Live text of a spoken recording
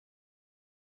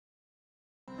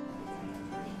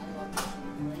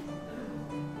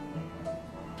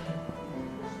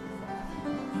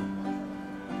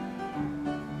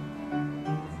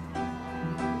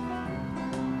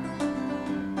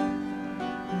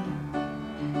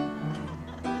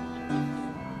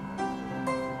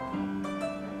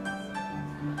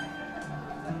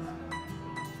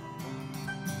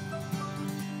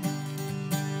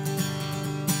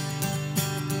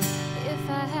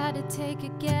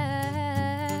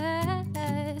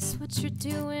what you're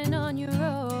doing on your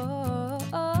own.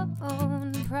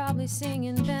 Probably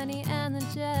singing Bennie and the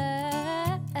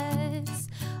Jazz.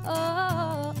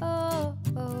 Oh, oh,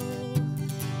 oh.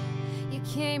 You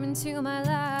came into my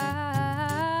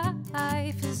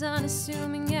life as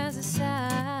unassuming as the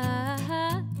sound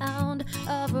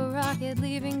of a rocket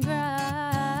leaving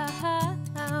ground.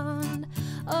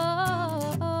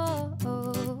 Oh, oh,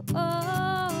 oh,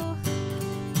 oh.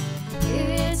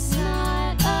 It's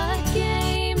not a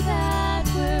game that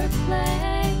we're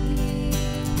playing.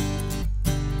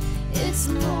 It's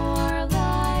more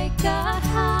like a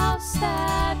house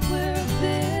that we're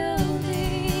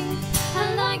building.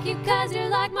 I like you 'cause you're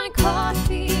like my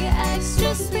coffee,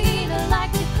 extra sweet. I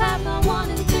like to clap on 1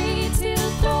 and 3 to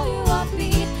throw you off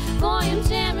beat. Boy, I'm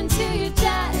jamming to your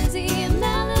jazzy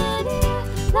melody.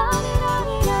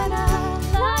 La-di-da-di-da-da,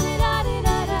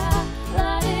 la-di-da-di-da-da,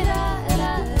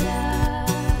 la-di-da-da-da.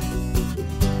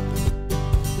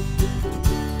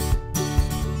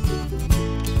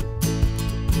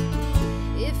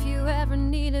 If you ever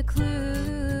need a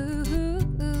clue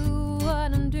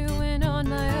what I'm doing on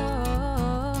my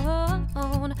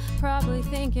own, probably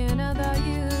thinking about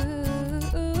you.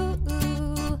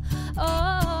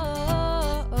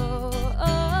 Oh, oh,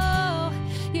 oh.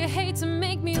 You hate to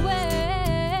make me wait,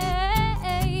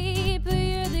 but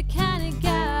you're the kind of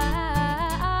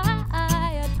guy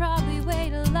I'd probably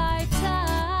wait a lifetime.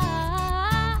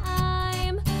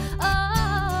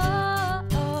 Oh,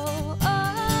 oh,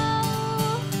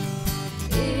 oh.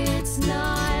 It's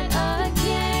not a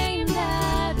game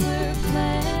that we're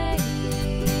playing.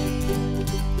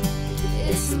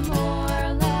 It's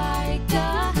more like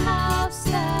a house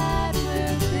that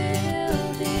we're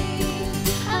building.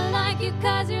 I like you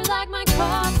 'cause you're like my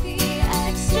coffee,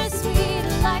 extra sweet.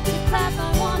 I like to clap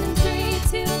on 1 and 3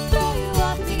 to throw you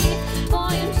off beat.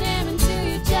 Boy, I'm jamming to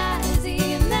your jazzy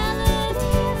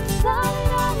melody.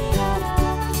 La-di-da-di-da-da,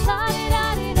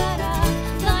 la-di-da-di-da-da.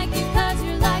 Like you 'cause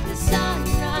you're like the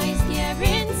sunrise,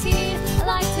 guaranteed. I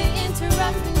like to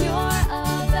interrupt when you're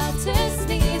about to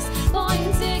sneeze. Boy,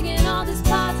 I'm digging all this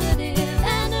positive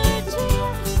energy.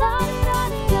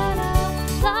 La-di-da-di-da-da,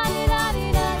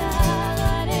 la-di-da-di-da-da,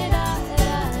 la-di-da-da-da, la-di-da-di-da-da.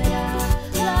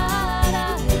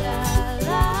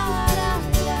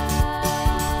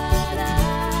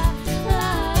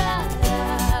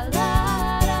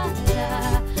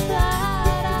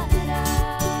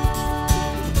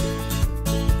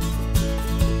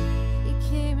 You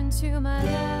came into my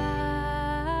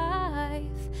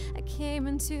life, I came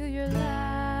into your life,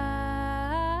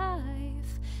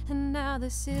 and now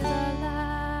this is our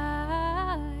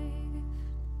life.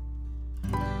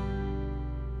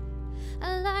 I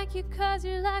like you 'cause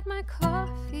you're like my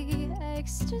coffee,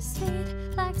 extra sweet.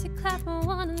 Like to clap on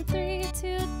 1 and 3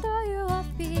 to throw you off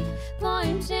beat. Boy,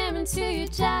 I'm jamming to your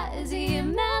jazzy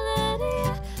melody.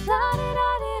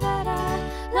 La-di-da-di-da-da,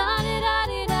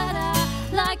 la-di-da-di-da-da.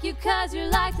 Like you 'cause you're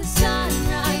like the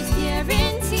sunrise,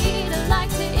 guaranteed. I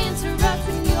like to interrupt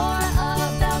when you're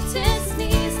about to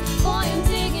sneeze.